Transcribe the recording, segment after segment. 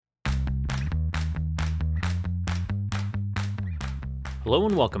Hello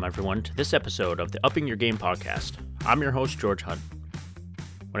and welcome everyone to this episode of the Upping Your Game podcast. I'm your host, George Hunt.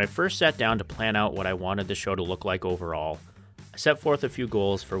 When I first sat down to plan out what I wanted the show to look like overall, I set forth a few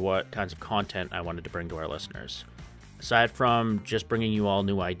goals for what kinds of content I wanted to bring to our listeners. Aside from just bringing you all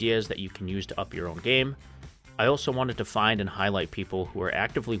new ideas that you can use to up your own game, I also wanted to find and highlight people who are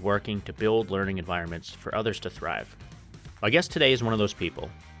actively working to build learning environments for others to thrive. My guest today is one of those people.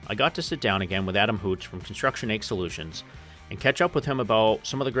 I got to sit down again with Adam Hoots from Construction Inc. Solutions and catch up with him about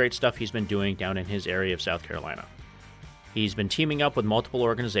some of the great stuff he's been doing down in his area of South Carolina. He's been teaming up with multiple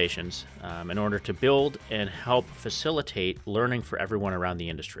organizations in order to build and help facilitate learning for everyone around the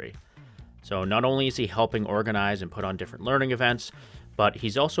industry. So not only is he helping organize and put on different learning events, but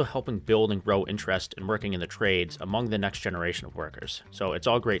he's also helping build and grow interest in working in the trades among the next generation of workers. So it's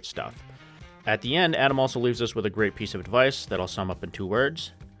all great stuff. At the end, Adam also leaves us with a great piece of advice that I'll sum up in 2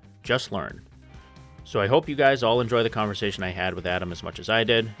 words: just learn. So I hope you guys all enjoy the conversation I had with Adam as much as I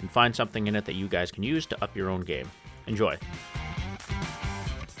did and find something in it that you guys can use to up your own game. Enjoy.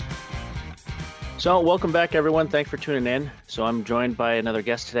 So welcome back, everyone. Thanks for tuning in. So I'm joined by another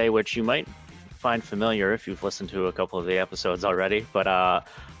guest today, which you might find familiar if you've listened to a couple of the episodes already. But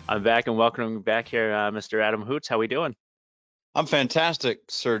I'm back and welcoming back here Mr. Adam Hoots. How we doing? I'm fantastic,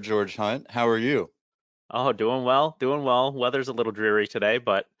 Sir George Hunt. How are you? Oh, doing well, doing well. Weather's a little dreary today,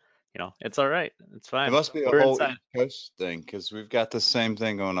 but it's all right. It's It fine. must be a We're whole inside. East Coast thing because we've got the same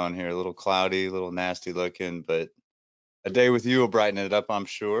thing going on here. A little cloudy, a little nasty looking, but a day with you will brighten it up, I'm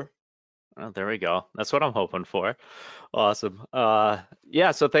sure. Oh, there we go. That's what I'm hoping for. Awesome.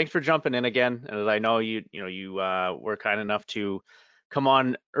 Yeah, so thanks for jumping in again. And I know you were kind enough to come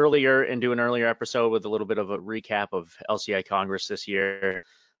on earlier and do an earlier episode with a little bit of a recap of LCI Congress this year.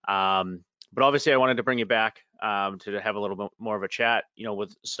 But obviously I wanted to bring you back to have a little bit more of a chat,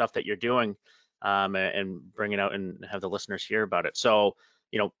 with stuff that you're doing and bring it out and have the listeners hear about it. So,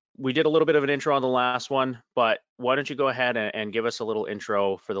 we did a little bit of an intro on the last one, but why don't you go ahead and give us a little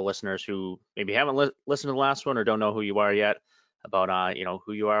intro for the listeners who maybe haven't listened to the last one or don't know who you are yet, about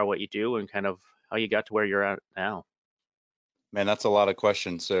who you are, what you do, and kind of how you got to where you're at now. Man, that's a lot of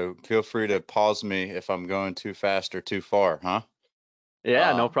questions. So feel free to pause me if I'm going too fast or too far, huh?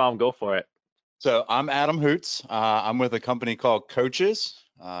 Yeah, no Um, problem. Go for it. so I'm Adam Hoots. I'm with a company called Coaches,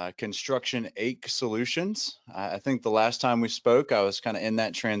 Construction Inc. Solutions. I think the last time we spoke, I was kind of in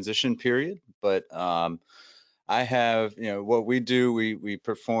that transition period, but I have, what we do, we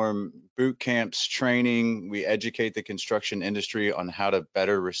perform boot camps, training, we educate the construction industry on how to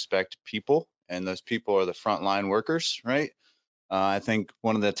better respect people, and those people are the frontline workers, right? I think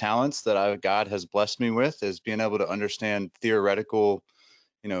one of the talents that God has blessed me with is being able to understand theoretical,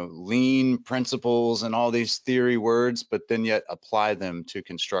 lean principles and all these theory words, but then yet apply them to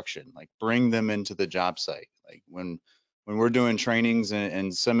construction, like bring them into the job site. Like when we're doing trainings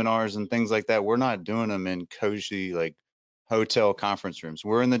and seminars and things like that, we're not doing them in cozy like hotel conference rooms.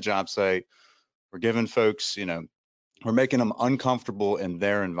 We're in the job site. We're giving folks, we're making them uncomfortable in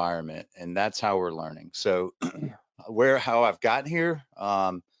their environment, and that's how we're learning. So how I've gotten here,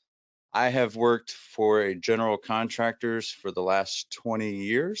 I have worked for a general contractors for the last 20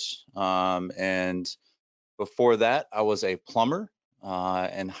 years. And before that, I was a plumber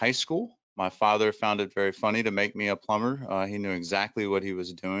in high school. My father found it very funny to make me a plumber. He knew exactly what he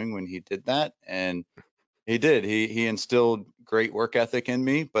was doing when he did that. And he did. He instilled great work ethic in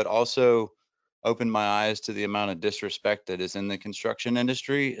me, but also opened my eyes to the amount of disrespect that is in the construction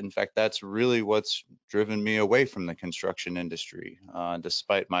industry. In fact, that's really what's driven me away from the construction industry.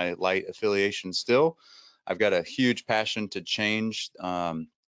 Despite my light affiliation still, I've got a huge passion to change the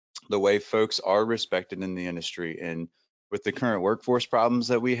way folks are respected in the industry. And with the current workforce problems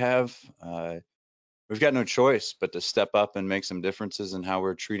that we have, we've got no choice but to step up and make some differences in how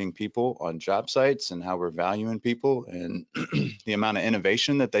we're treating people on job sites and how we're valuing people and the amount of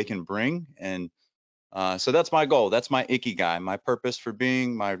innovation that they can bring. And so that's my goal. That's my ikigai. My purpose for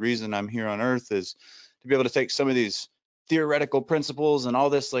being, my reason I'm here on earth is to be able to take some of these theoretical principles and all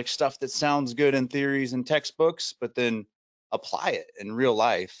this like stuff that sounds good in theories and textbooks, but then apply it in real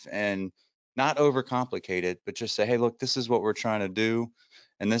life and not overcomplicate it, but just say, hey, look, this is what we're trying to do.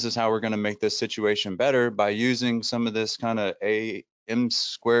 And this is how we're going to make this situation better by using some of this kind of m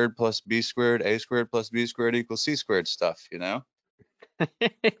squared plus b squared, a squared plus b squared equals c squared stuff,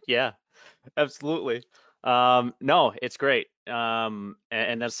 Yeah, absolutely. No, it's great.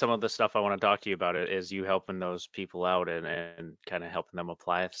 And that's some of the stuff I want to talk to you about. It is you helping those people out and kind of helping them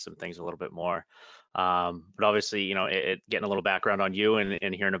apply some things a little bit more. But obviously, getting a little background on you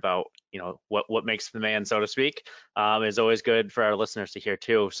and hearing about, what makes the man, so to speak, is always good for our listeners to hear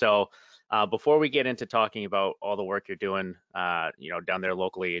too. So, before we get into talking about all the work you're doing, down there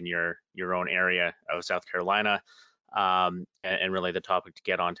locally in your own area of South Carolina, and really the topic to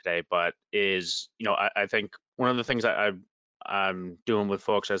get on today, but is, I think one of the things I'm doing with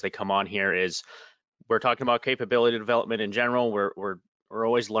folks as they come on here is we're talking about capability development in general. We're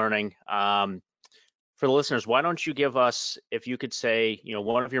always learning. For the listeners, why don't you give us, if you could say,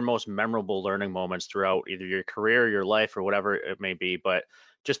 one of your most memorable learning moments throughout either your career, your life, or whatever it may be, but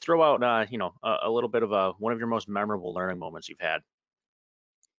just throw out, a little bit of one of your most memorable learning moments you've had.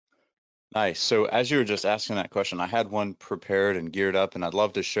 Nice. So as you were just asking that question, I had one prepared and geared up, and I'd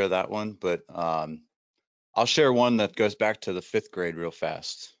love to share that one, but I'll share one that goes back to the fifth grade real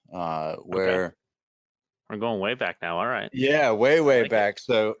fast, Okay, where, we're going way back now. All right, yeah, way, I way like it. back.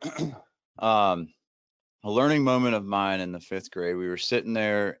 So, um, a learning moment of mine in the fifth grade, we were sitting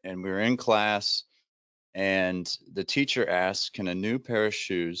there and we were in class, and the teacher asked, "Can a new pair of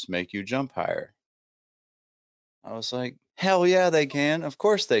shoes make you jump higher?" I was like, "Hell yeah, they can. Of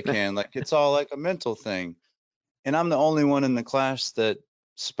course they can. Like, it's all like a mental thing." And I'm the only one in the class that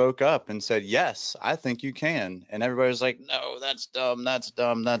spoke up and said, "Yes, I think you can." And everybody was like, "No, that's dumb. That's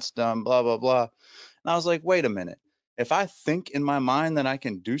dumb. That's dumb, blah, blah, blah." And I was like, "Wait a minute. If I think in my mind that I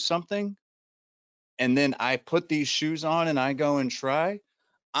can do something and then I put these shoes on and I go and try,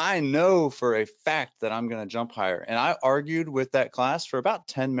 I know for a fact that I'm going to jump higher." And I argued with that class for about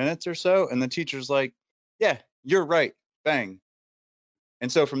 10 minutes or so. And the teacher's like, "Yeah, you're right. Bang."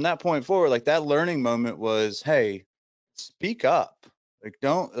 And so from that point forward, like, that learning moment was, hey, speak up. Like,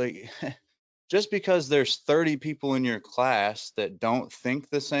 don't, like, just because there's 30 people in your class that don't think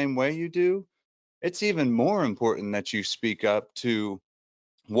the same way you do, it's even more important that you speak up to,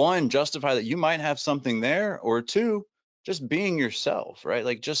 one, justify that you might have something there, or two, just being yourself, right?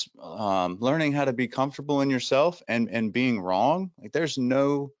 Like, just learning how to be comfortable in yourself and being wrong. Like, there's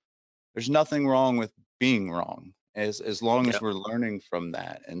nothing wrong with being wrong, as long as Yeah, we're learning from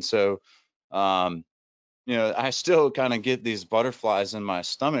that. And so, um, I still kind of get these butterflies in my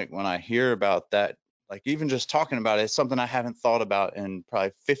stomach when I hear about that. Like, even just talking about it, it's something I haven't thought about in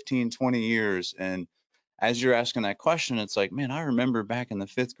probably 15, 20 years. And as you're asking that question, it's like, man, I remember back in the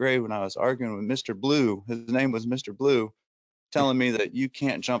fifth grade when I was arguing with Mr. Blue. His name was Mr. Blue, telling me that you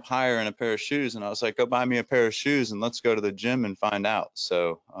can't jump higher in a pair of shoes. And I was like, "Go buy me a pair of shoes and let's go to the gym and find out."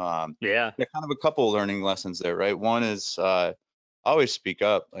 So, yeah. yeah, kind of a couple learning lessons there, right? One is, always speak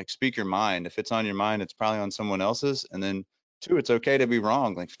up, like, speak your mind. If it's on your mind, it's probably on someone else's. And then two, it's okay to be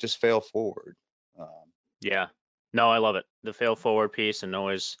wrong. Like, just fail forward. Um, Yeah. No, I love it. The fail forward piece and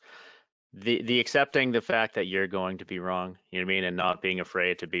always the accepting the fact that you're going to be wrong, you know what I mean, and not being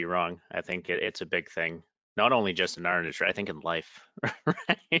afraid to be wrong. I think it's a big thing, not only just in our industry, I think in life,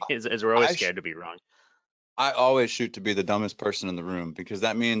 right? Is we're always I sh- scared to be wrong. I always shoot to be the dumbest person in the room, because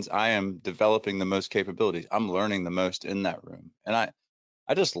that means I am developing the most capabilities. I'm learning the most in that room, and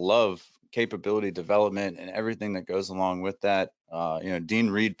I just love capability development and everything that goes along with that. Dean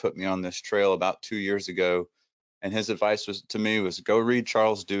Reed put me on this trail about 2 years ago, and his advice was to me was, go read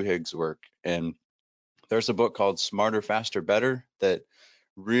Charles Duhigg's work. And there's a book called Smarter, Faster, Better that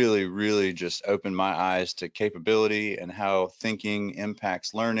really, really just opened my eyes to capability and how thinking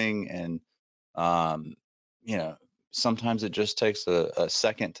impacts learning. And um, you know, sometimes it just takes a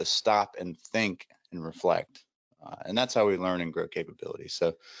second to stop and think and reflect. And that's how we learn and grow capability.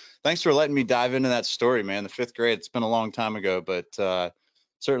 So thanks for letting me dive into that story, man. The fifth grade, it's been a long time ago, but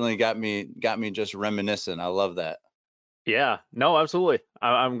certainly got me just reminiscing. I love that. Yeah, no, absolutely.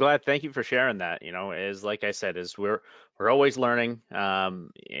 I'm glad. Thank you for sharing that. Is like I said, is we're always learning.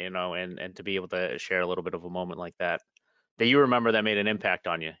 And to be able to share a little bit of a moment like that you remember that made an impact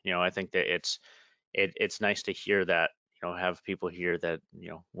on you. I think that it's nice to hear that. Have people hear that.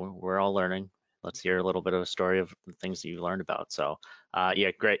 We're all learning. Let's hear a little bit of a story of the things that you learned about. So,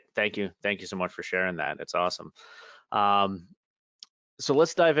 yeah, great. Thank you so much for sharing that. It's awesome. Um, so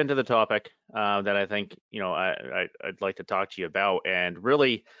let's dive into the topic that I think I'd like to talk to you about, and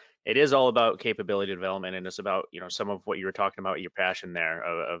really, it is all about capability development, and it's about some of what you were talking about, your passion there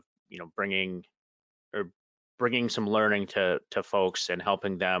of bringing or bringing some learning to folks and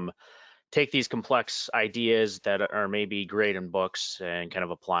helping them take these complex ideas that are maybe great in books and kind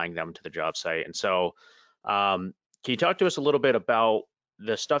of applying them to the job site. And so, can you talk to us a little bit about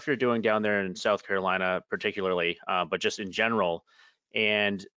the stuff you're doing down there in South Carolina, particularly, but just in general,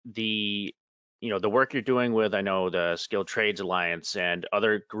 and the the work you're doing with, I know, the Skilled Trades Alliance and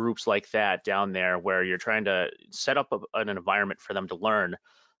other groups like that down there, where you're trying to set up an environment for them to learn,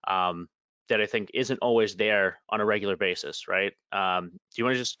 um, that I think isn't always there on a regular basis, right? Do you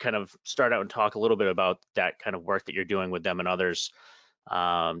want to just kind of start out and talk a little bit about that kind of work that you're doing with them and others,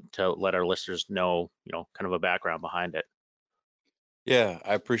 to let our listeners know, kind of a background behind it? Yeah,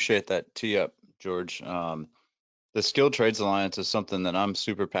 I appreciate that tee up, George. The Skilled Trades Alliance is something that I'm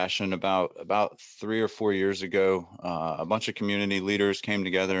super passionate about. About 3 or 4 years ago, a bunch of community leaders came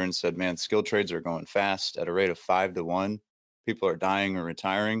together and said, man, skilled trades are going fast at a rate of 5 to 1. People are dying or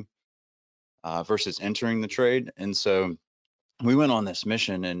retiring versus entering the trade. And so we went on this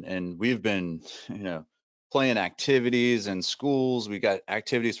mission, and we've been, playing activities in schools. We got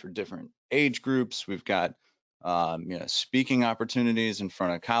activities for different age groups. We've got speaking opportunities in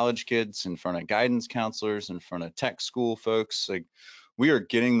front of college kids, in front of guidance counselors, in front of tech school folks. Like, we are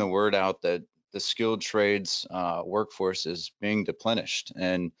getting the word out that the skilled trades workforce is being deplenished.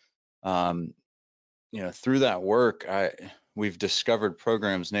 And um, through that work, we've discovered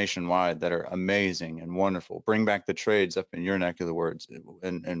programs nationwide that are amazing and wonderful. Bring Back the Trades up in your neck of the woods,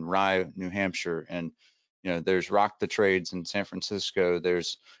 in Rye, New Hampshire, and there's Rock the Trades in San Francisco.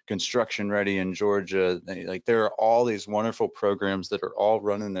 There's Construction Ready in Georgia. Like, there are all these wonderful programs that are all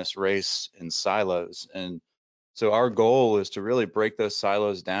running this race in silos. And so our goal is to really break those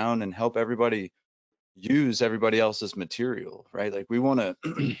silos down and help everybody use everybody else's material, right? Like, we want to,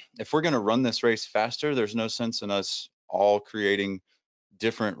 if we're going to run this race faster, there's no sense in us all creating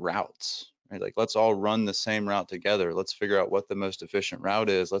different routes, right? Like, let's all run the same route together. Let's figure out what the most efficient route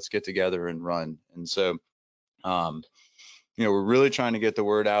is. Let's get together and run. And so, um, we're really trying to get the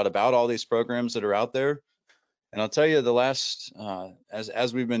word out about all these programs that are out there. And I'll tell you, the last,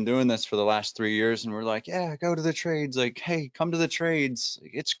 as we've been doing this for the last 3 years, and we're like, yeah, go to the trades. Like, hey, come to the trades.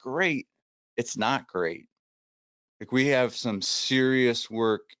 It's great. It's not great. Like, we have some serious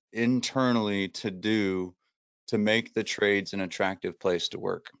work internally to do to make the trades an attractive place to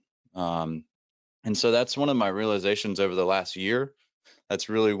work. And so that's one of my realizations over the last year. That's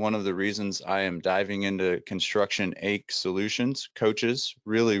really one of the reasons I am diving into Construction Ache Solutions Coaches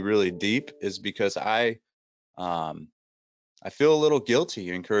really, really deep, is because um, I feel a little guilty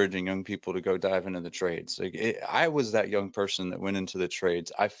encouraging young people to go dive into the trades. Like, I was that young person that went into the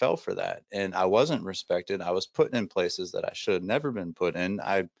trades. I fell for that, and I wasn't respected. I was put in places that I should have never been put in.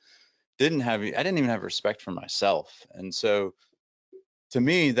 I didn't even have respect for myself. And so, to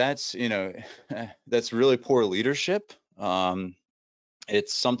me, that's, that's really poor leadership.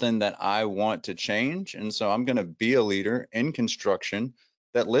 It's something that I want to change. And so I'm going to be a leader in construction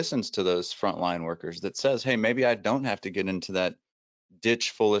that listens to those frontline workers, that says, hey, maybe I don't have to get into that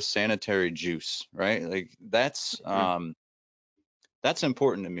ditch full of sanitary juice, right? Like, Mhm. that's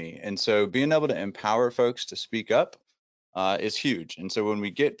important to me. And so being able to empower folks to speak up is huge. And so when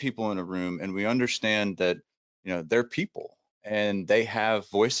we get people in a room and we understand that, they're people and they have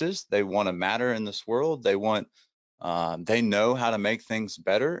voices, they want to matter in this world. They know how to make things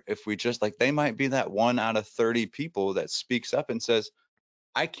better. If we just, like, they might be that 1 out of 30 people that speaks up and says,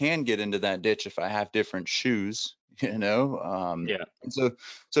 I can get into that ditch if I have different shoes, Yeah. And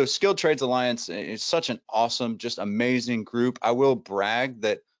so Skilled Trades Alliance is such an awesome, just amazing group. I will brag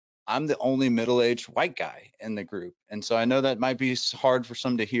that I'm the only middle-aged white guy in the group. And so I know that might be hard for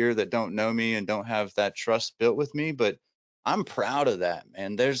some to hear that don't know me and don't have that trust built with me, but I'm proud of that,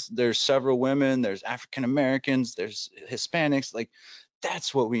 man. There's several women, there's African Americans, there's Hispanics. Like,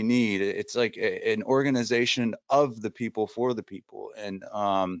 that's what we need. It's like an organization of the people for the people. And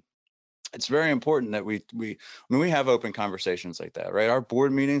it's very important that we have open conversations like that, right? Our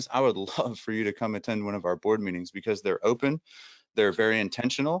board meetings, I would love for you to come attend one of our board meetings, because they're open, they're very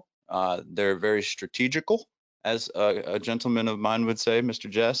intentional, they're very strategical, as a gentleman of mine would say, Mr.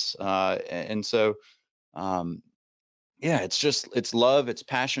 Jess. And so, um, yeah, it's love, it's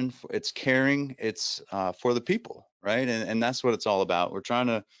passion, it's caring, it's for the people, right? And that's what it's all about. We're trying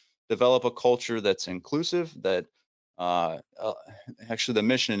to develop a culture that's inclusive, that uh, uh, actually the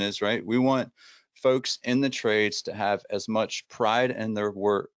mission is, right, we want folks in the trades to have as much pride in their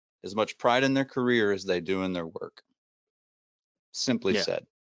work, as much pride in their career as they do in their work, simply Yeah. said.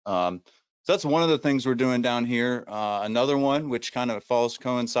 So that's one of the things we're doing down here. Another one, which kind of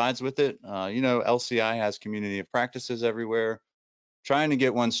coincides with it, LCI has community of practices everywhere. Trying to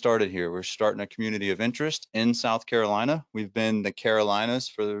get one started here. We're starting a community of interest in South Carolina. We've been the Carolinas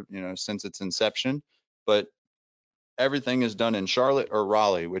for, since its inception, but everything is done in Charlotte or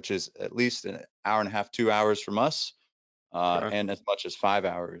Raleigh, which is at least an hour and a half, 2 hours from us, Sure. and as much as 5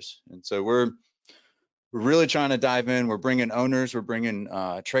 hours. And so we're we're really trying to dive in. We're bringing owners, we're bringing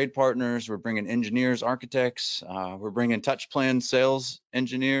trade partners, we're bringing engineers, architects, we're bringing touch plan sales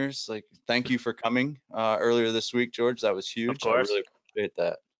engineers. Like, thank you for coming earlier this week, George. That was Of huge. I course. really appreciate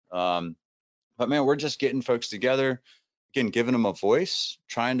that. But man, we're just getting folks together, again, giving them a voice,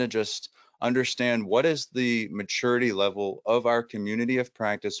 trying to just understand what is the maturity level of our community of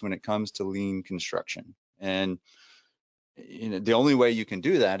practice when it comes to lean construction. And the only way you can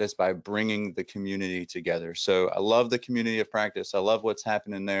do that is by bringing the community together. So I love the community of practice. I love what's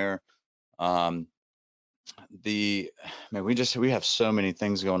happening there. Um, man, we have so many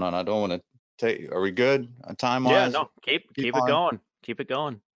things going on. I don't want to take. Are we good time Yeah, wise? no, keep it On. going. Keep it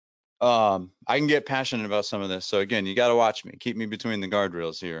going. I can get passionate about some of this. So again, you got to watch me. Keep me between the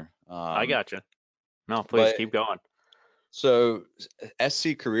guardrails here. I got you. No, please But keep going. so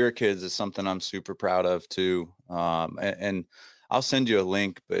SC Career Kids is something I'm super proud of too. And I'll send you a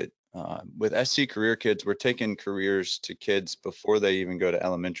link, but with SC Career Kids, we're taking careers to kids before they even go to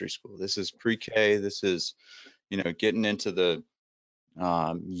elementary school. This is pre-K. This is, getting into the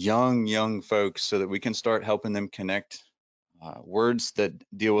young folks so that we can start helping them connect words that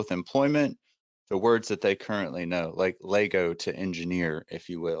deal with employment to words that they currently know, like Lego to engineer, if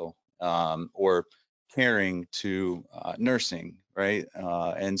you will, or caring to nursing, right?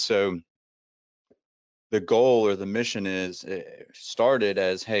 And so the goal or the mission is it started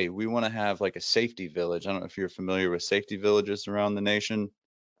as, hey, we want to have like a safety village. I don't know if you're familiar with safety villages around the nation.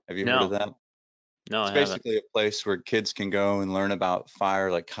 Have you heard of No, that? no, It's I haven't. basically a place where kids can go and learn about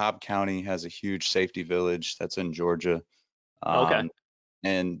fire. Like Cobb County has a huge safety village that's in Georgia. Okay. Um,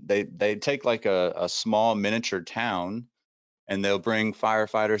 and they take like a small miniature town and they'll bring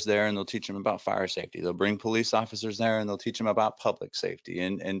firefighters there and they'll teach them about fire safety. They'll bring police officers there and they'll teach them about public safety.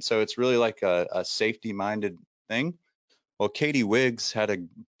 And so it's really like a safety minded thing. Well, Katie Wiggs had a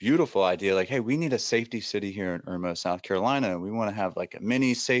beautiful idea like, hey, we need a safety city here in Irmo, South Carolina. We want to have like a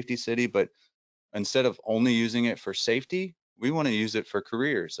mini safety city, but instead of only using it for safety, we want to use it for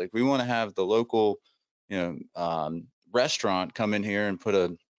careers. Like we want to have the local, restaurant come in here and put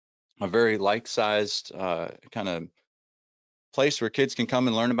a very like-sized kind of place where kids can come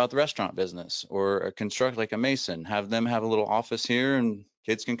and learn about the restaurant business, or construct like a mason, have them have a little office here and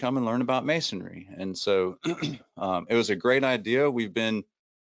kids can come and learn about masonry. And so it was a great idea. We've been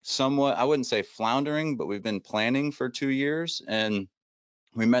somewhat, I wouldn't say floundering, but we've been planning for 2 years. And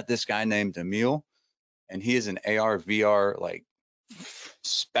we met this guy named Emil, and he is an AR VR like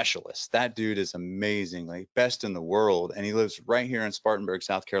specialist. That dude is amazing, like best in the world. And he lives right here in Spartanburg,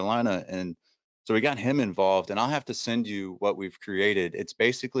 South Carolina. And so we got him involved, and I'll have to send you what we've created. It's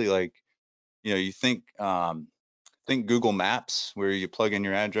basically like, you think Google Maps where you plug in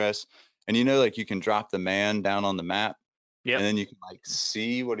your address and like you can drop the man down on the map Yep. and then you can like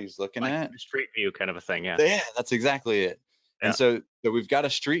see what he's looking Like at. street view kind of a thing. Yeah. Yeah, that's exactly it. Yeah. And so we've got a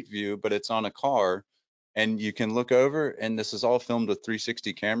street view, but it's on a car and you can look over, and this is all filmed with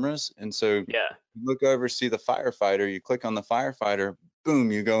 360 cameras. And so Yeah. you look over, see the firefighter, you click on the firefighter,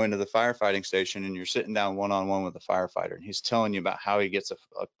 boom, you go into the firefighting station and you're sitting down one-on-one with the firefighter. And he's telling you about how he gets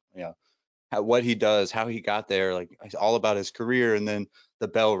what he does, how he got there, like all about his career. And then the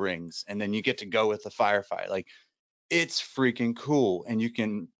bell rings and then you get to go with the firefight. Like it's freaking cool. And you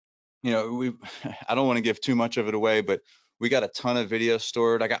can, I don't want to give too much of it away, but we got a ton of video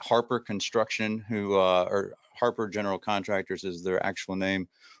stored. I got Harper Construction, or Harper General Contractors is their actual name.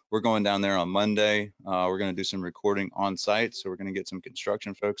 We're going down there on Monday. We're going to do some recording on site. So we're going to get some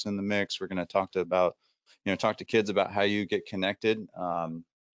construction folks in the mix. We're going to talk to kids about how you get connected from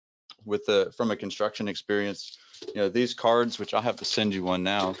a construction experience. These cards, which I'll have to send you one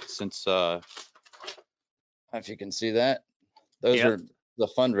now, since if you can see that, those are the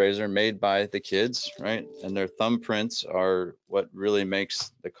fundraiser made by the kids, right? And their thumbprints are what really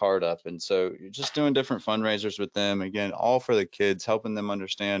makes the card up. And so you're just doing different fundraisers with them, again, all for the kids, helping them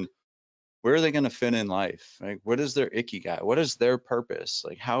understand where are they going to fit in life? Like, what is their ikigai? What is their purpose?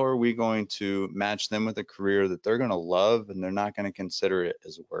 Like, how are we going to match them with a career that they're going to love and they're not going to consider it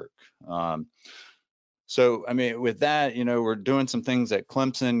as work? So, I mean, with that, we're doing some things at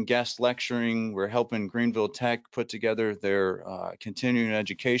Clemson, guest lecturing. We're helping Greenville Tech put together their continuing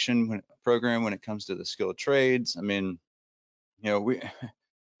education program when it comes to the skilled trades. I mean, we're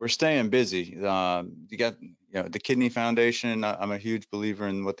staying busy. You got, the Kidney Foundation. I'm a huge believer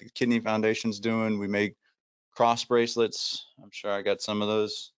in what the Kidney Foundation's doing. We make cross bracelets. I'm sure I got some of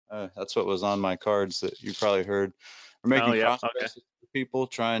those. That's what was on my cards that you probably heard. We're making cross bracelets for people,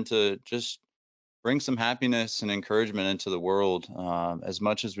 trying to just bring some happiness and encouragement into the world as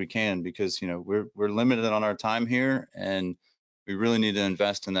much as we can, because we're limited on our time here, and we really need to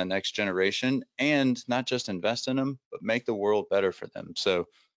invest in that next generation, and not just invest in them, but make the world better for them. So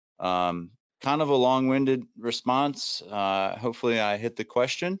kind of a long-winded response. Hopefully I hit the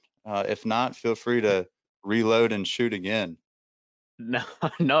question. If not, feel free to reload and shoot again. No,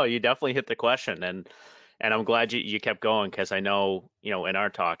 no, you definitely hit the question, and I'm glad you kept going because I know, in our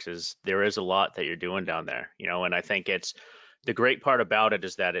talks is there is a lot that you're doing down there, and I think it's the great part about it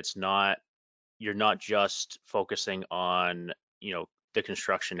is that it's not you're not just focusing on, the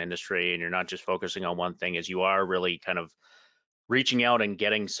construction industry, and you're not just focusing on one thing, as you are really kind of reaching out and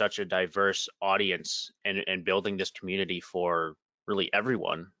getting such a diverse audience and building this community for really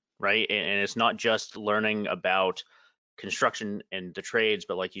everyone, right? And it's not just learning about construction and the trades,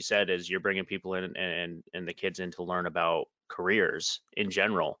 but like you said, is you're bringing people in and the kids in to learn about careers in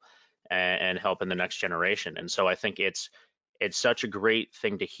general and helping the next generation. And so I think it's such a great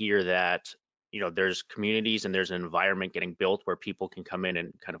thing to hear that there's communities and there's an environment getting built where people can come in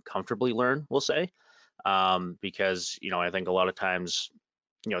and kind of comfortably learn, we'll say, because I think a lot of times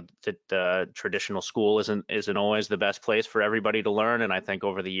the traditional school isn't always the best place for everybody to learn, and I think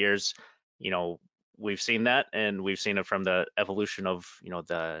over the years you know we've seen that, and we've seen it from the evolution of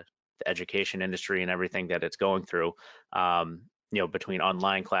the education industry and everything that it's going through, between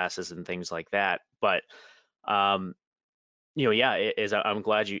online classes and things like that. But um, yeah, I'm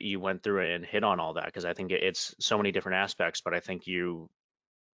glad you went through it and hit on all that, because I think it's so many different aspects, but I think you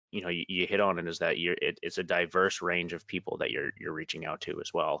hit on it, is that it's a diverse range of people that you're reaching out to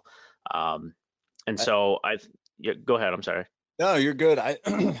as well. Um, and I, so yeah, go ahead. I'm sorry. no, you're good. I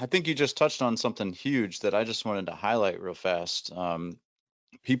think you just touched on something huge that I just wanted to highlight real fast.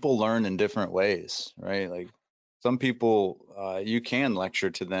 People learn in different ways, right? Like some people, you can lecture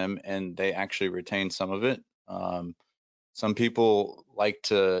to them and they actually retain some of it. Some people like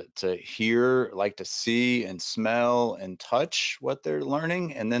to hear, like to see and smell and touch what they're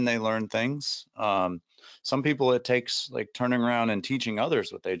learning, and then they learn things. Some people, it takes like turning around and teaching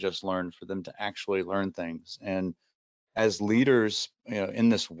others what they just learned for them to actually learn things. And as leaders, in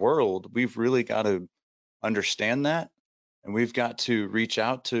this world, we've really got to understand that, and we've got to reach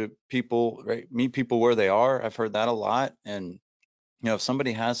out to people, right? Meet people where they are. I've heard that a lot. And if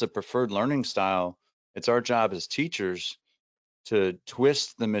somebody has a preferred learning style, it's our job as teachers to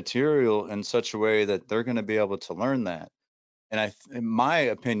twist the material in such a way that they're going to be able to learn that. And in my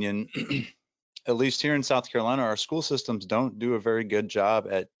opinion, at least here in South Carolina, our school systems don't do a very good job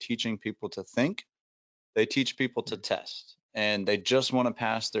at teaching people to think. They teach people to test, and they just want to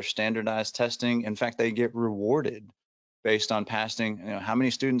pass their standardized testing. In fact, they get rewarded based on passing, how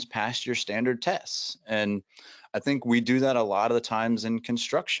many students passed your standard tests. And I think we do that a lot of the times in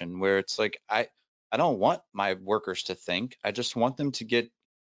construction, where it's like, I don't want my workers to think. I just want them to get,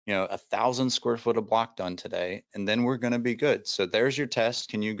 1,000 square foot of block done today, and then we're going to be good. So there's your test.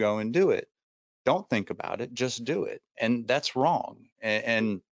 Can you go and do it? Don't think about it, just do it. And that's wrong.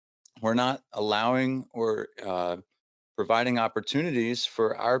 And we're not allowing or providing opportunities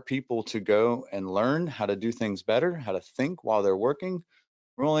for our people to go and learn how to do things better, how to think while they're working.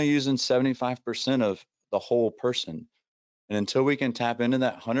 We're only using 75% of the whole person. And until we can tap into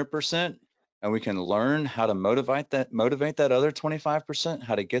that 100%, and we can learn how to motivate that other 25%,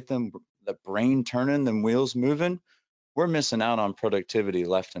 how to get them, the brain turning, them wheels moving, we're missing out on productivity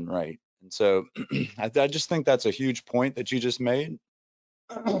left and right. And so I just think that's a huge point that you just made.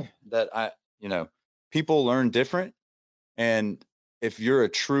 That people learn different, and if you're a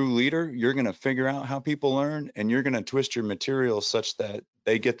true leader, you're going to figure out how people learn, and you're going to twist your material such that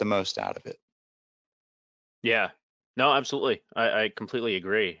they get the most out of it. Yeah, no, absolutely. I completely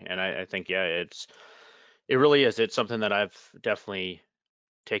agree. And I think, yeah, it really is. It's something that I've definitely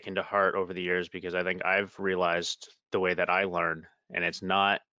taken to heart over the years, because I think I've realized the way that I learn, and it's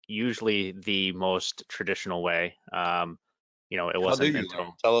not usually the most traditional way. It How do wasn't you learn?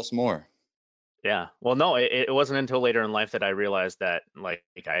 until, Tell us more. yeah, well, no, it wasn't until later in life that I realized that, like,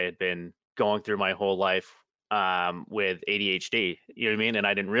 I had been going through my whole life with ADHD, you know what I mean? And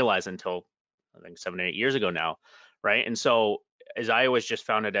I didn't realize until, I think, 7 or 8 years ago now, right? And so, as I always just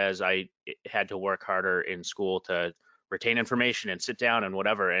found it, as I had to work harder in school to retain information and sit down and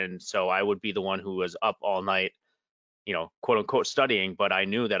whatever. And so I would be the one who was up all night, quote unquote studying, but I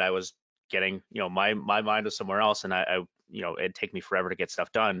knew that I was getting, my mind was somewhere else, and it'd take me forever to get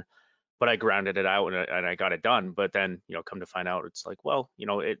stuff done, but I grounded it out, and I got it done. But then, come to find out, it's like, well,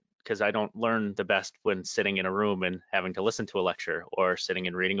 because I don't learn the best when sitting in a room and having to listen to a lecture or sitting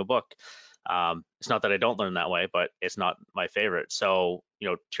and reading a book. It's not that I don't learn that way, but it's not my favorite. So,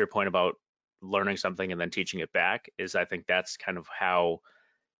 to your point about learning something and then teaching it back, is I think that's kind of how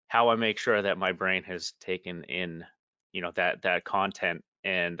I make sure that my brain has taken in that content,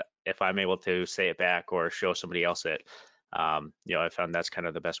 and if I'm able to say it back or show somebody else it, I found that's kind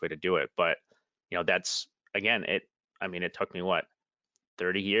of the best way to do it. But that's, again, it took me what,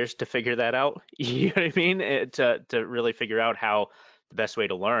 30 years to figure that out. You know what I mean? To really figure out how the best way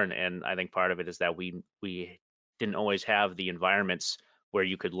to learn. And I think part of it is that we didn't always have the environments where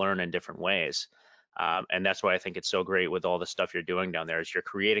you could learn in different ways. And that's why I think it's so great with all the stuff you're doing down there, is you're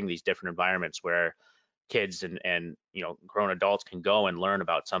creating these different environments where kids and grown adults can go and learn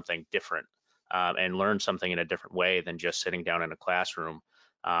about something different, and learn something in a different way than just sitting down in a classroom.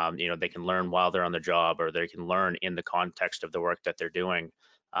 They can learn while they're on the job, or they can learn in the context of the work that they're doing,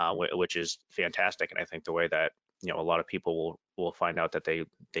 which is fantastic. And I think the way that a lot of people will find out that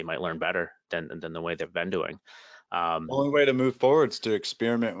they might learn better than the way they've been doing. Only way to move forward is to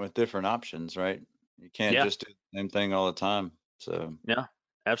experiment with different options, right? You can't Yeah, just do the same thing all the time. So yeah,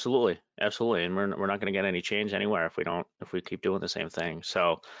 absolutely, absolutely. And we're not going to get any change anywhere if we keep doing the same thing.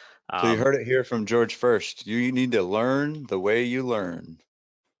 So, you um, heard it here from George first. You need to learn the way you learn.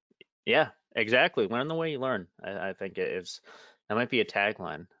 yeah, exactly. Learn the way you learn. I think it is, that might be a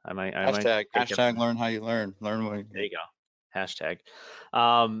tagline. I might take it. Hashtag learn how you learn. Learn what There you, you go. Hashtag.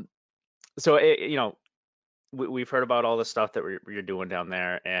 Um, so we've heard about all the stuff that you're doing down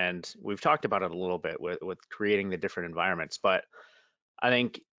there, and we've talked about it a little bit with creating the different environments. But I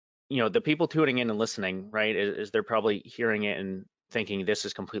think the people tuning in and listening, right, is they're probably hearing it and thinking this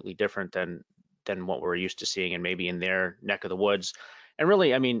is completely different than what we're used to seeing, and maybe in their neck of the woods. And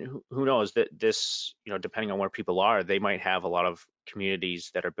really, I mean, who knows that this, depending on where people are, they might have a lot of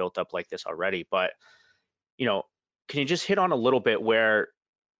communities that are built up like this already. But you know, can you just hit on a little bit where,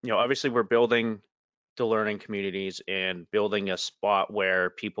 obviously we're building the learning communities and building a spot where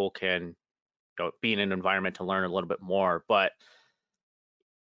people can, be in an environment to learn a little bit more. But,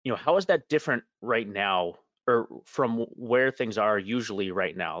 how is that different right now, or from where things are usually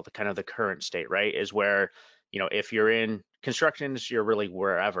right now, the kind of the current state, right? Is where, if you're in construction, you're really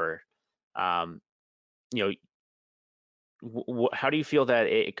wherever. Um, you know, how do you feel that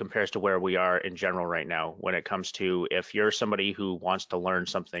it compares to where we are in general right now when it comes to, if you're somebody who wants to learn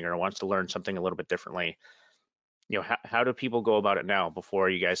something or wants to learn something a little bit differently, how do people go about it now before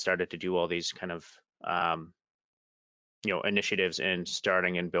you guys started to do all these kind of um, initiatives and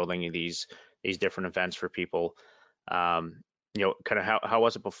starting and building these different events for people? Kind of how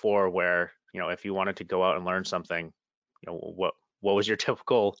was it before, where if you wanted to go out and learn something, what was your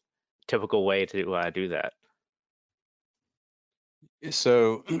typical way to do that?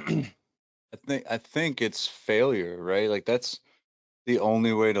 so I think it's failure, right? Like that's the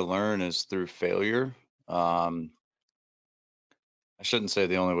only way to learn is through failure. Um, I shouldn't say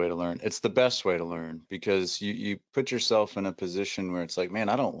the only way to learn. It's the best way to learn because you put yourself in a position where it's like, man,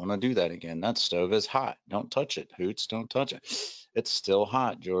 I don't want to do that again. That stove is hot. Don't touch it. Hoots, don't touch it. It's still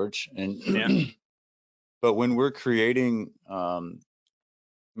hot, George. Yeah. And but when we're creating, I'll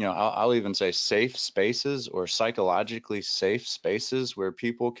even say safe spaces or psychologically safe spaces where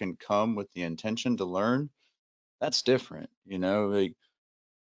people can come with the intention to learn, that's different. Like,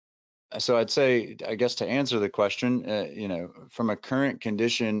 so I'd say, I guess to answer the question, from a current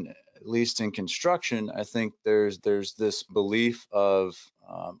condition, at least in construction, I think there's this belief of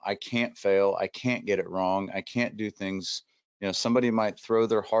I can't fail, I can't get it wrong, I can't do things. Somebody might throw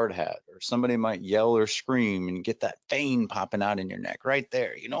their hard hat, or somebody might yell or scream and get that vein popping out in your neck right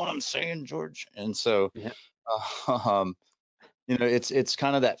there. You know what I'm saying, George? And so, Yeah. um, it's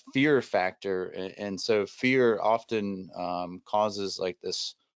kind of that fear factor, and so fear often causes like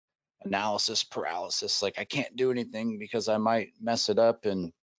this analysis paralysis, like I can't do anything because I might mess it up.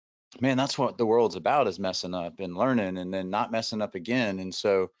 And man, that's what the world's about, is messing up and learning and then not messing up again. And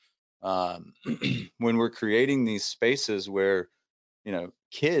so um, when we're creating these spaces where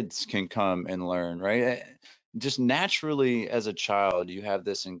kids can come and learn, right, just naturally as a child you have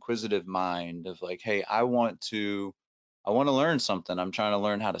this inquisitive mind of like, hey, I want to learn something. I'm trying to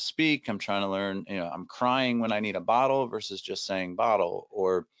learn how to speak. I'm trying to learn, I'm crying when I need a bottle versus just saying bottle.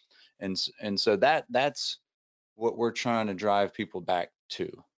 Or and so that's what we're trying to drive people back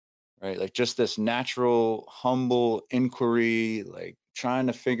to, right? Like just this natural humble inquiry, like trying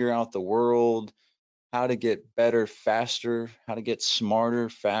to figure out the world, how to get better faster, how to get smarter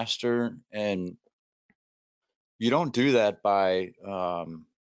faster. And you don't do that by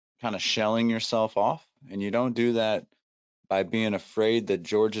kind of shelling yourself off, and you don't do that by being afraid that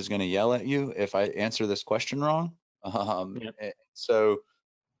George is going to yell at you if I answer this question wrong. Yeah. So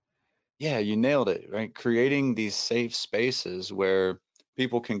yeah, you nailed it, right? Creating these safe spaces where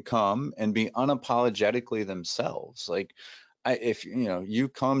people can come and be unapologetically themselves. Like if you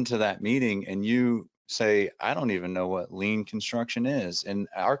come to that meeting and you say, I don't even know what lean construction is. And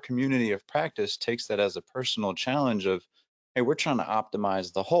our community of practice takes that as a personal challenge of, hey, we're trying to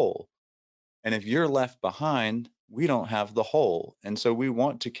optimize the whole. And if you're left behind, we don't have the whole. And so we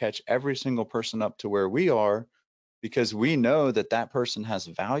want to catch every single person up to where we are, because we know that that person has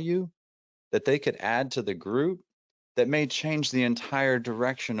value that they could add to the group that may change the entire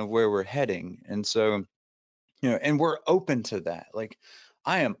direction of where we're heading. And so, and we're open to that. Like,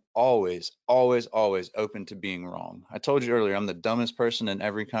 I am always, always, always open to being wrong. I told you earlier, I'm the dumbest person in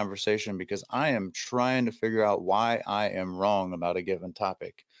every conversation because I am trying to figure out why I am wrong about a given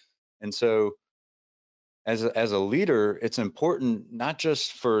topic. And so, as a leader, it's important not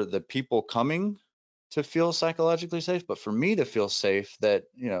just for the people coming to feel psychologically safe, but for me to feel safe that,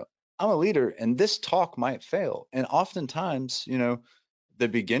 I'm a leader and this talk might fail. And oftentimes, the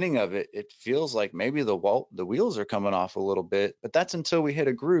beginning of it, it feels like maybe the wheels are coming off a little bit, but that's until we hit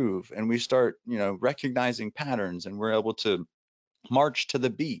a groove and we start, recognizing patterns, and we're able to march to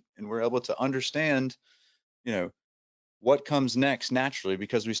the beat, and we're able to understand, you know, what comes next naturally,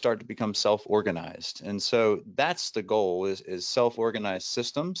 because we start to become self-organized. And so that's the goal, is self-organized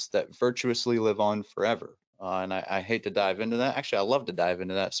systems that virtuously live on forever. And I hate to dive into that. Actually, I love to dive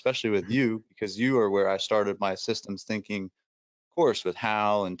into that, especially with you, because you are where I started my systems thinking course with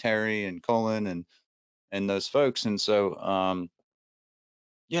Hal and Terry and Colin and those folks. And so,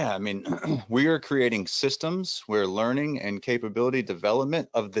 yeah, I mean, we are creating systems where learning and capability development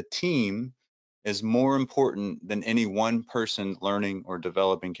of the team is more important than any one person learning or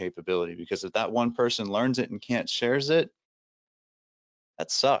developing capability. Because if that one person learns it and can't shares it, that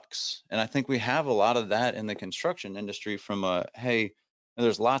sucks. And I think we have a lot of that in the construction industry from hey,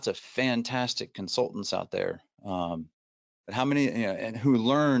 there's lots of fantastic consultants out there. But how many, and who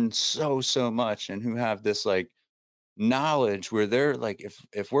learn so much, and who have this like knowledge where they're like,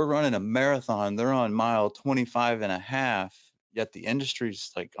 if we're running a marathon, they're on mile 25 and a half, yet the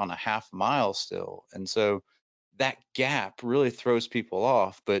industry's like on a half mile still. And so that gap really throws people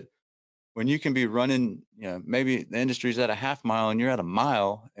off. But when you can be running, maybe the industry's at a half mile and you're at a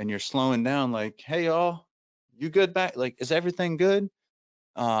mile, and you're slowing down, like, hey y'all, you good back? Like, is everything good?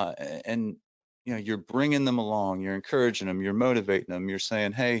 And you're bringing them along, you're encouraging them, you're motivating them, you're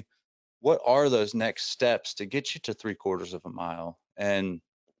saying, hey, what are those next steps to get you to 3/4 of a mile? And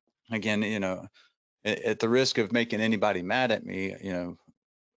again, at the risk of making anybody mad at me,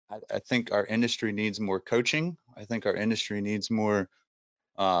 I think our industry needs more coaching. I think our industry needs more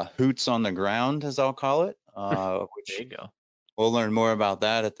hoots on the ground, as I'll call it, There which you go. we'll learn more about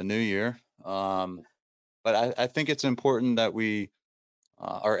that at the new year. But I think it's important that we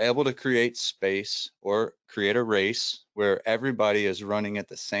are able to create space or create a race where everybody is running at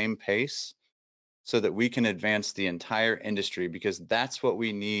the same pace, so that we can advance the entire industry, because that's what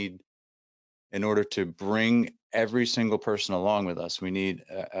we need in order to bring every single person along with us. We need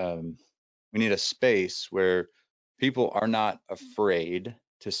a space where people are not afraid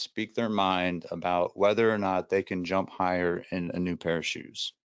to speak their mind about whether or not they can jump higher in a new pair of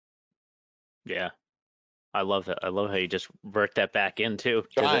shoes. Yeah. I love that. I love how you just worked that back into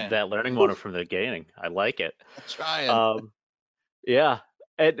Trying. that learning model from the beginning. I like it. Trying. Um, yeah.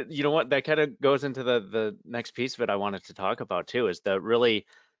 And you know what? That kind of goes into the next piece of it I wanted to talk about too, is the really,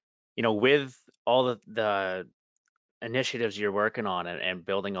 with all the initiatives you're working on, and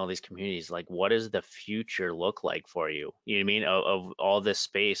building all these communities, like what does the future look like for you? You know what I mean? Of all this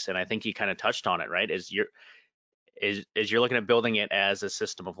space. And I think you kind of touched on it, right? Is you're looking at building it as a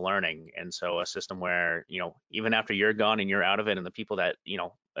system of learning. And so a system where, even after you're gone and you're out of it, and the people that,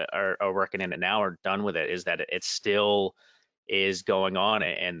 are working in it now are done with it, is that it still is going on,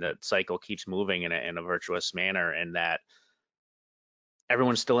 and the cycle keeps moving in a virtuous manner, and that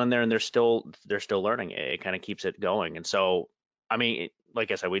everyone's still in there, and they're still learning. It kind of keeps it going. And so, I mean,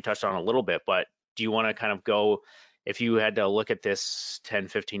 like I said, we touched on it a little bit, but do you want to kind of go, if you had to look at this 10,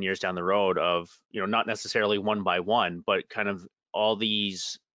 15 years down the road of, not necessarily one by one, but kind of all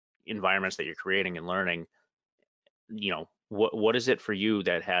these environments that you're creating and learning, what is it for you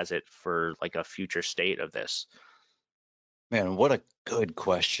that has it for like a future state of this? Man, what a good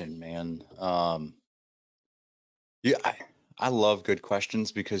question, man. Yeah, I love good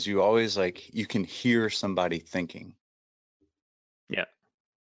questions, because you always you can hear somebody thinking. Yeah.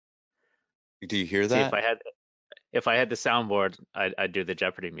 Do you hear See, that? if I had the soundboard, I'd do the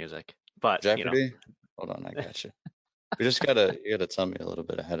Jeopardy music, but Jeopardy? Hold on, I got you. You gotta tell me a little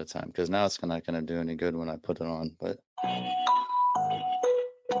bit ahead of time, because now it's not gonna do any good when I put it on. But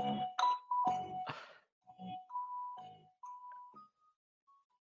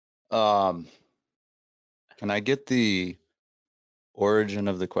um, can I get the origin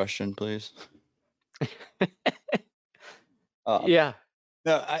of the question, please? Um, Yeah.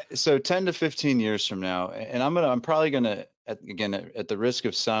 no, so 10 to 15 years from now, and I'm probably gonna, again, at the risk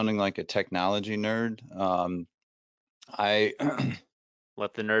of sounding like a technology nerd, I,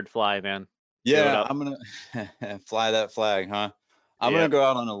 Let the nerd fly, man. Do it yeah, up. I'm gonna fly that flag, huh? I'm gonna Yeah. go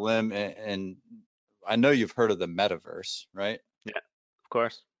out on a limb, and I know you've heard of the metaverse, right? Yeah. Of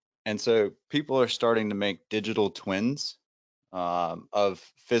course. And so people are starting to make digital twins of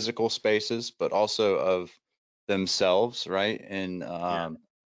physical spaces, but also of themselves, right? Yeah.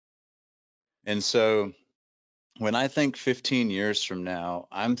 And so when I think 15 years from now,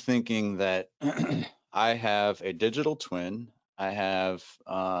 I'm thinking that I have a digital twin. I have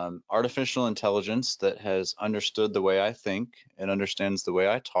artificial intelligence that has understood the way I think and understands the way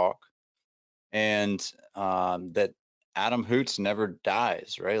I talk, and that Adam Hoots never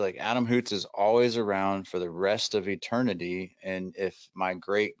dies, right? Like Adam Hoots is always around for the rest of eternity. And if my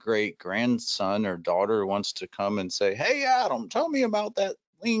great great grandson or daughter wants to come and say, "Hey, Adam, tell me about that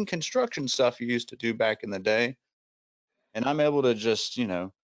lean construction stuff you used to do back in the day," and I'm able to just,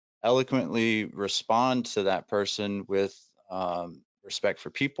 eloquently respond to that person with respect for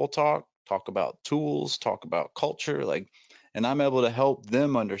people talk about tools, talk about culture, like, and I'm able to help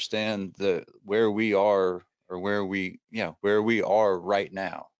them understand the where we are or where we are right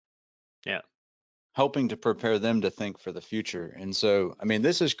now, Yeah. helping to prepare them to think for the future. And so, I mean,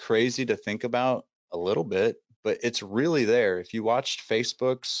 this is crazy to think about a little bit, but it's really there. If you watched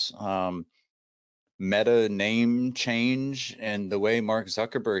Facebook's Meta name change and the way Mark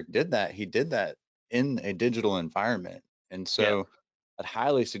Zuckerberg did that, he did that in a digital environment. And Yeah. so I'd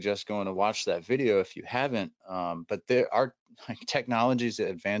highly suggest going to watch that video if you haven't. But there are like, technologies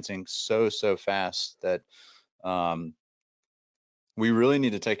advancing so fast that um, we really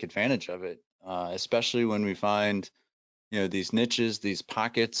need to take advantage of it, especially when we find these niches, these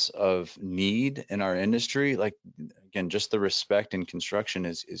pockets of need in our industry. Like, again, just the respect in construction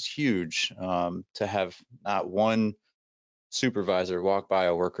is huge. To have not one supervisor walk by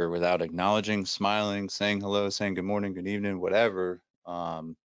a worker without acknowledging, smiling, saying hello, saying good morning, good evening, whatever.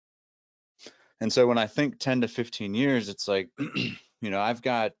 And so when I think 10 to 15 years, it's like,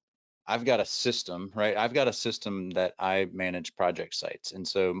 I've got a system, right? I've got a system that I manage project sites. And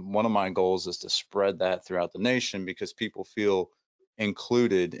so one of my goals is to spread that throughout the nation because people feel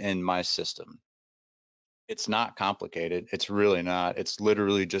included in my system. It's not complicated. It's really not. It's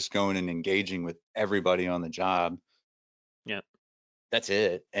literally just going and engaging with everybody on the job. Yeah. That's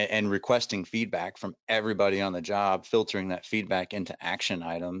it. And requesting feedback from everybody on the job, filtering that feedback into action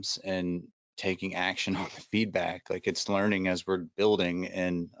items and taking action on the feedback. Like it's learning as we're building.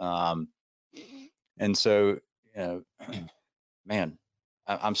 And so, you know, man,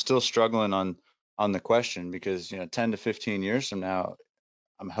 I'm still struggling on the question because 10 to 15 years from now,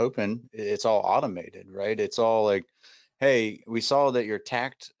 I'm hoping it's all automated, right? It's all like, hey, we saw that your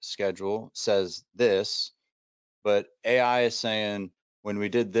tact schedule says this, but AI is saying when we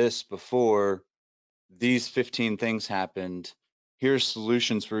did this before, these 15 things happened. Here's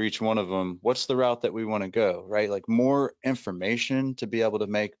solutions for each one of them. What's the route that we want to go, right? Like more information to be able to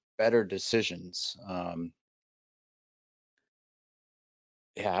make better decisions.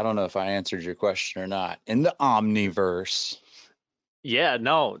 Yeah, I don't know if I answered your question or not. In the Omniverse. Yeah,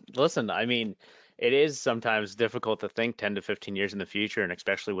 no, listen, I mean, it is sometimes difficult to think 10 to 15 years in the future, and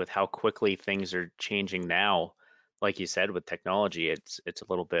especially with how quickly things are changing now. Like you said, with technology, it's a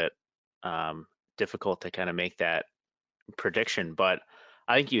little bit um, difficult to kind of make that prediction. But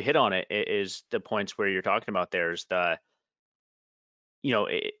I think you hit on it, is the points where you're talking about. There's the,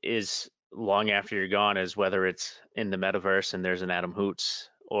 is long after you're gone, is whether it's in the metaverse and there's an Adam Hoots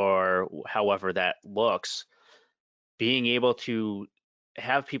or however that looks, being able to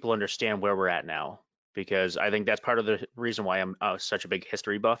have people understand where we're at now, because I think that's part of the reason why I'm such a big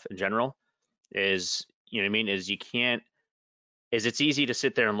history buff in general. Is, you know what I mean, is you can't, is it's easy to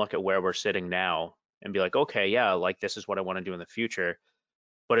sit there and look at where we're sitting now and be like, okay, yeah, like this is what I want to do in the future.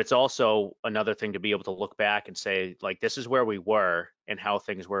 But it's also another thing to be able to look back and say, like, this is where we were and how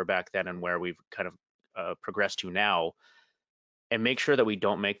things were back then and where we've kind of progressed to now, and make sure that we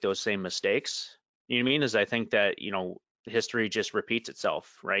don't make those same mistakes. You know what I mean? Is I think that, history just repeats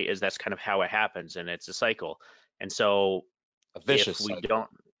itself, right? Is that's kind of how it happens, and it's a cycle. And so A if vicious we cycle. don't,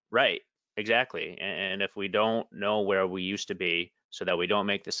 right, exactly. And if we don't know where we used to be so that we don't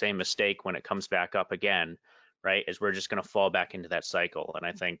make the same mistake when it comes back up again, right, is we're just going to fall back into that cycle. And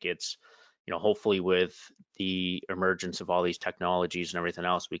I think it's, hopefully with the emergence of all these technologies and everything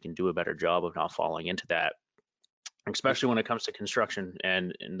else, we can do a better job of not falling into that, especially when it comes to construction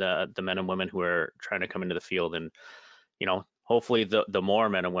and the men and women who are trying to come into the field and, hopefully the more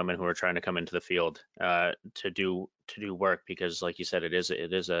men and women who are trying to come into the field to do work, because like you said, it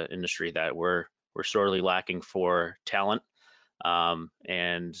is a industry that we're sorely lacking for talent.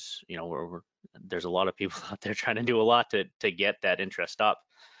 And we're there's a lot of people out there trying to do a lot to get that interest up.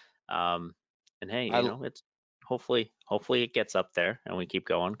 Um, and hey, I it's hopefully it gets up there and we keep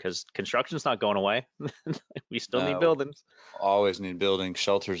going, because construction's not going away. We still need no, buildings. always need building.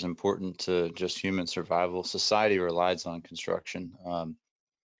 Shelter's important to just human survival. Society relies on construction.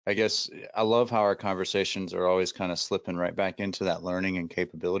 I guess I love how our conversations are always kind of slipping right back into that learning and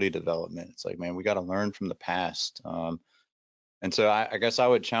capability development. It's like, man, we got to learn from the past. And so I guess I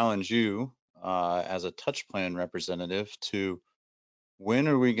would challenge you as a touch plan representative to, when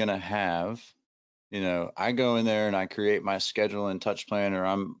are we going to have, I go in there and I create my schedule in touch plan, or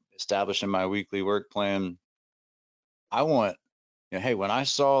I'm establishing my weekly work plan. I want, hey, when I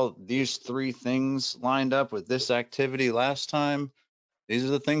saw these three things lined up with this activity last time, these are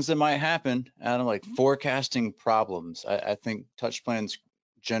the things that might happen. And I'm like forecasting problems. I think touch plans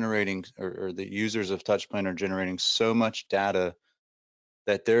generating, or the users of touch plan are generating so much data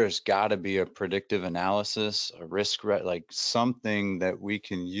that there's got to be a predictive analysis, a like something that we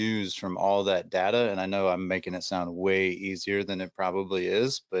can use from all that data. And I know I'm making it sound way easier than it probably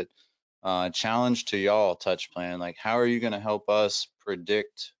is, but challenge to y'all, touch plan, like how are you going to help us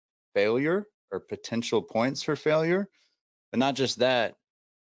predict failure or potential points for failure? But not just that,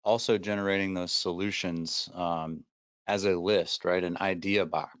 also generating those solutions as a list, right? An idea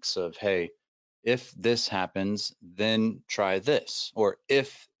box of, hey, if this happens, then try this, or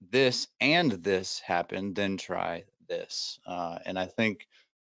if this and this happen, then try this. And I think,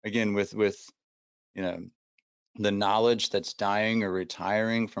 again, with the knowledge that's dying or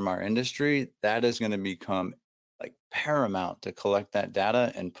retiring from our industry, that is going to become like paramount to collect that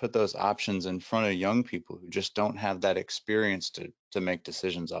data and put those options in front of young people who just don't have that experience to make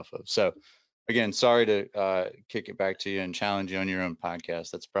decisions off of. So again, sorry to kick it back to you and challenge you on your own podcast.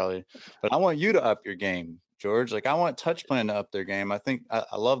 That's probably, but I want you to up your game, George. Like I want TouchPlan to up their game. I think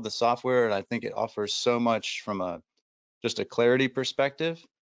I love the software, and I think it offers so much from just a clarity perspective.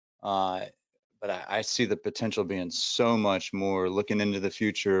 Uh, but I see the potential being so much more, looking into the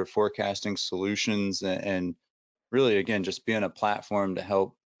future, forecasting solutions, and really, again, just being a platform to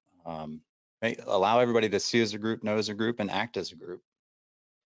help um, allow everybody to see as a group, know as a group, and act as a group.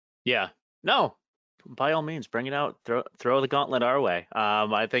 Yeah, no, by all means, bring it out. Throw the gauntlet our way.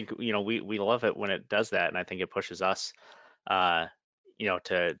 I think we love it when it does that, and I think it pushes us, uh,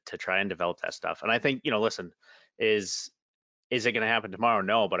 to try and develop that stuff. And I think listen, is is it going to happen tomorrow?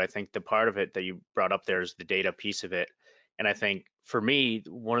 No, but I think the part of it that you brought up there is the data piece of it. And I think for me,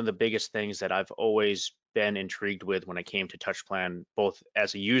 one of the biggest things that I've always been intrigued with when I came to TouchPlan, both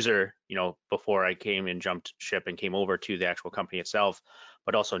as a user, before I came and jumped ship and came over to the actual company itself,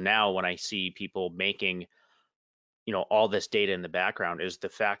 but also now when I see people making, all this data in the background, is the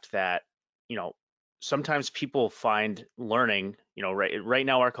fact that, you know, sometimes people find learning, right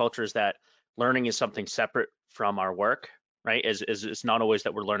now our culture is that learning is something separate from our work, right? Is it's not always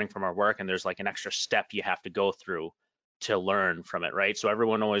that we're learning from our work and there's like an extra step you have to go through to learn from it, right? So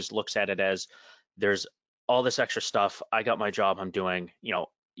everyone always looks at it as there's all this extra stuff. I got my job, I'm doing,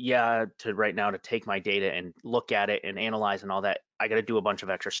 yeah, to right now to take my data and look at it and analyze and all that, I got to do a bunch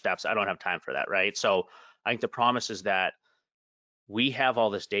of extra steps. I don't have time for that, right? So I think the promise is that we have all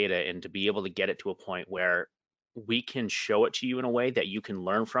this data, and to be able to get it to a point where we can show it to you in a way that you can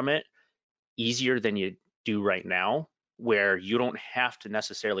learn from it easier than you do right now, where you don't have to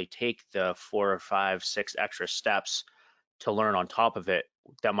necessarily take the 4 or 5, 6 extra steps to learn on top of it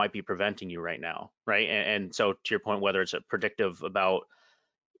that might be preventing you right now, right? And so to your point, whether it's a predictive about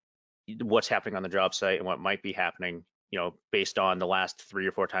what's happening on the job site and what might be happening, based on the last 3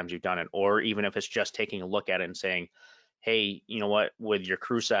 or 4 times you've done it, or even if it's just taking a look at it and saying, hey, you know what, with your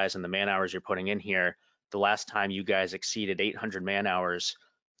crew size and the man hours you're putting in here, the last time you guys exceeded 800 man hours,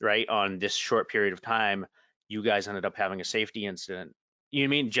 right, on this short period of time, you guys ended up having a safety incident. You know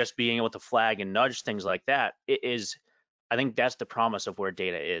what I mean? Just being able to flag and nudge things like that, I think that's the promise of where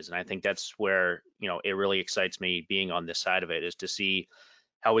data is. And I think that's where, it really excites me being on this side of it, is to see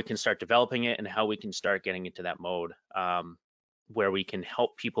how we can start developing it and how we can start getting into that mode, where we can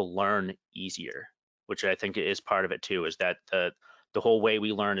help people learn easier, which I think is part of it too, is that the whole way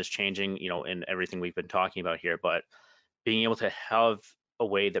we learn is changing, in everything we've been talking about here. But being able to have a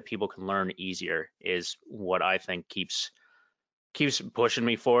way that people can learn easier is what I think keeps pushing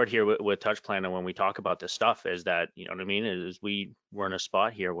me forward here with TouchPlan. And when we talk about this stuff, is that, you know what I mean, is we're in a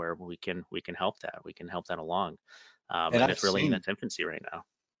spot here where we can help that along. And And I've it's really in seen its infancy right now.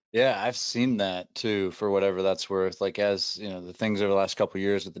 Yeah, I've seen that too, for whatever that's worth. Like, as you know, the things over the last couple of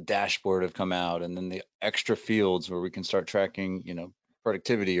years with the dashboard have come out, and then the extra fields where we can start tracking,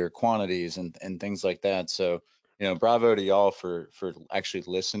 productivity or quantities and things like that. So, bravo to y'all for actually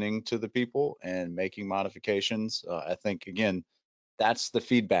listening to the people and making modifications. I think again, that's the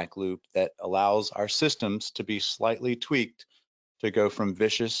feedback loop that allows our systems to be slightly tweaked to go from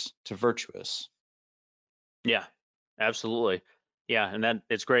vicious to virtuous. Yeah, absolutely. Yeah, and that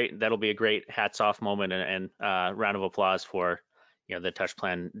it's great. That'll be a great hats off moment and round of applause for the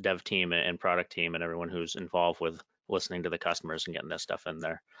TouchPlan dev team and product team and everyone who's involved with listening to the customers and getting this stuff in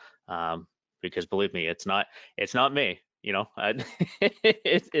there. Because believe me, it's not me.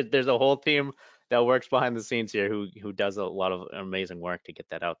 There's a whole team that works behind the scenes here who does a lot of amazing work to get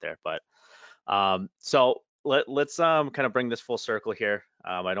that out there. But so let's kind of bring this full circle here.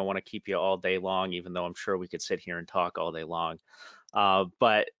 I don't want to keep you all day long, even though I'm sure we could sit here and talk all day long.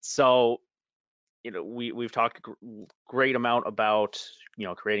 But so we've talked great amount about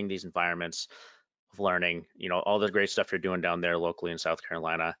creating these environments of learning. All the great stuff you're doing down there locally in South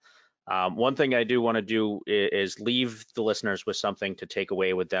Carolina. One thing I do want to do is leave the listeners with something to take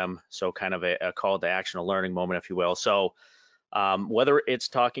away with them. So kind of a call to action, a learning moment, if you will. So whether it's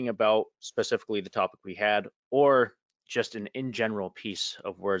talking about specifically the topic we had or just an in general piece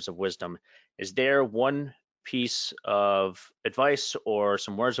of words of wisdom, is there one piece of advice or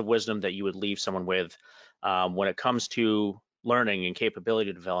some words of wisdom that you would leave someone with when it comes to learning and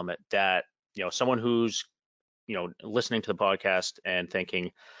capability development that someone who's listening to the podcast and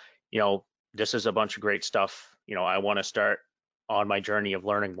thinking, this is a bunch of great stuff, I want to start on my journey of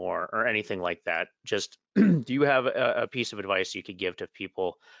learning more or anything like that. Just do you have a piece of advice you could give to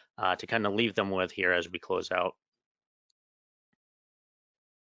people to kind of leave them with here as we close out?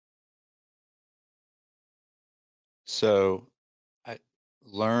 So I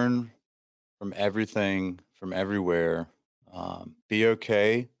learn from everything, from everywhere. Be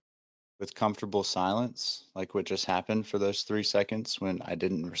okay with comfortable silence, like what just happened for those 3 seconds when I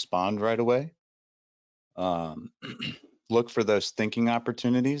didn't respond right away. Um, look for those thinking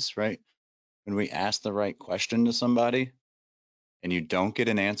opportunities, right? When we ask the right question to somebody and you don't get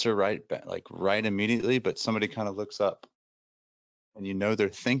an answer right, like right immediately, but somebody kind of looks up and they're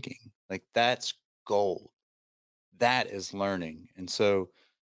thinking, like that's gold. That is learning. And so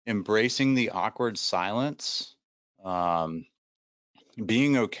embracing the awkward silence, um,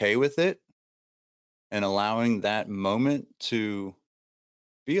 being okay with it, and allowing that moment to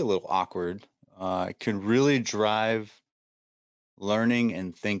be a little awkward can really drive learning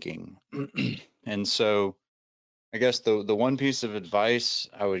and thinking. And so I guess the one piece of advice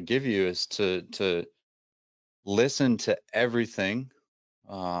I would give you is to listen to everything,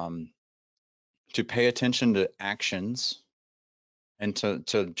 um, to pay attention to actions, and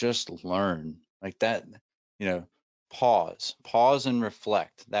to just learn like that. You know, pause and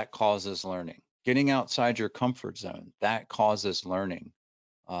reflect. That causes learning. Getting outside your comfort zone, that causes learning.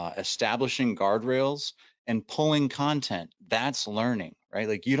 Establishing guardrails and pulling content, that's learning, right?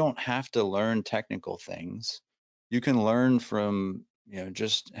 Like you don't have to learn technical things. You can learn from,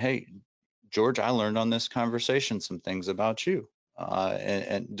 just, hey, George, I learned on this conversation some things about you,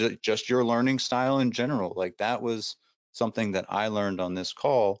 and just your learning style in general. Like that was something that I learned on this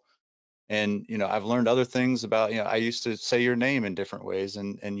call. And I've learned other things about, I used to say your name in different ways,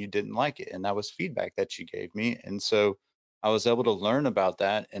 and you didn't like it, and that was feedback that you gave me. And so I was able to learn about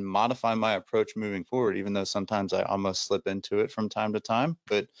that and modify my approach moving forward, even though sometimes I almost slip into it from time to time.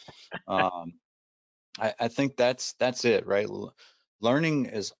 But um, I think that's it, right? Learning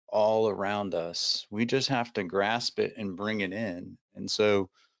is all around us. We just have to grasp it and bring it in. And so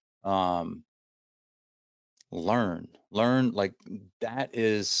um, learn, like that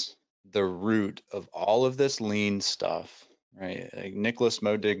is the root of all of this lean stuff, right? Like Nicholas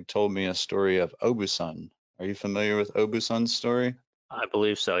Modig told me a story of Obusun. Are you familiar with Obusun's story? I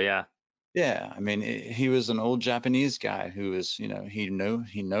believe so. Yeah. Yeah, I mean, he was an old Japanese guy who is, he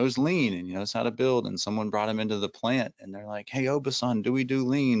knows lean and he knows how to build. And someone brought him into the plant, and they're like, "Hey, Obusan, do we do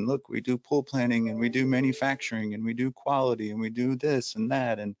lean? Look, we do pull planning and we do manufacturing and we do quality and we do this and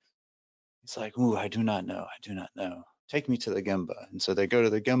that." And he's like, "Ooh, I do not know. I do not know. Take me to the Gemba." And so they go to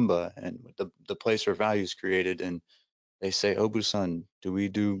the Gemba, and the place where value is created, and they say, "Obusan, do we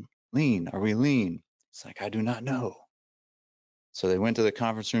do lean? Are we lean?" It's like, "I do not know." So they went to the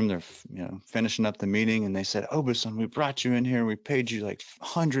conference room. They're finishing up the meeting, and they said, "Obusan, we brought you in here. We paid you like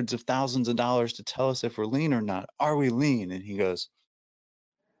hundreds of thousands of dollars to tell us if we're lean or not. Are we lean?" And he goes,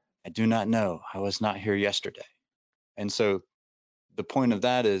 "I do not know. I was not here yesterday." And so the point of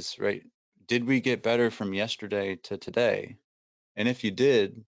that is, right, did we get better from yesterday to today? And if you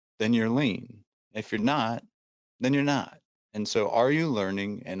did, then you're lean. If you're not, then you're not. And so are you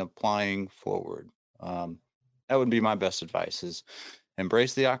learning and applying forward? That would be my best advice, is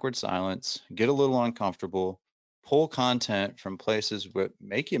embrace the awkward silence, get a little uncomfortable, pull content from places that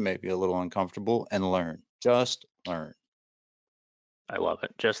make you maybe a little uncomfortable, and learn. Just learn. I love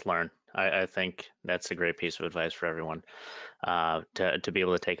it. Just learn. I think that's a great piece of advice for everyone to be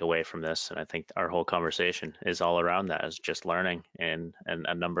able to take away from this. And I think our whole conversation is all around that, is just learning in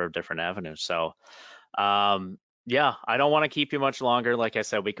a number of different avenues. So yeah, I don't want to keep you much longer. Like I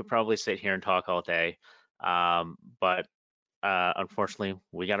said, we could probably sit here and talk all day. But unfortunately,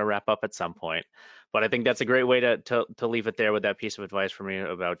 we got to wrap up at some point. But I think that's a great way to leave it there with that piece of advice from you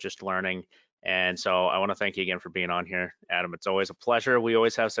about just learning. And so I want to thank you again for being on here, Adam. It's always a pleasure. We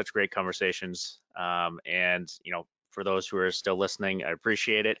always have such great conversations. And, for those who are still listening, I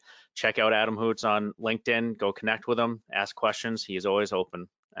appreciate it. Check out Adam Hoots on LinkedIn. Go connect with him. Ask questions. He is always open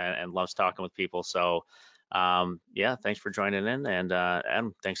and loves talking with people. So, yeah, thanks for joining in. And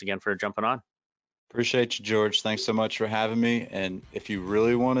Adam, thanks again for jumping on. Appreciate you, George. Thanks so much for having me. And if you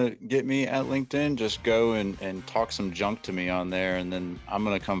really want to get me at LinkedIn, just go and talk some junk to me on there. And then I'm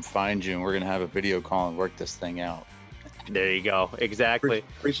going to come find you and we're going to have a video call and work this thing out. There you go. Exactly.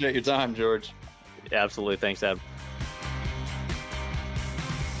 Appreciate your time, George. Absolutely. Thanks, Adam.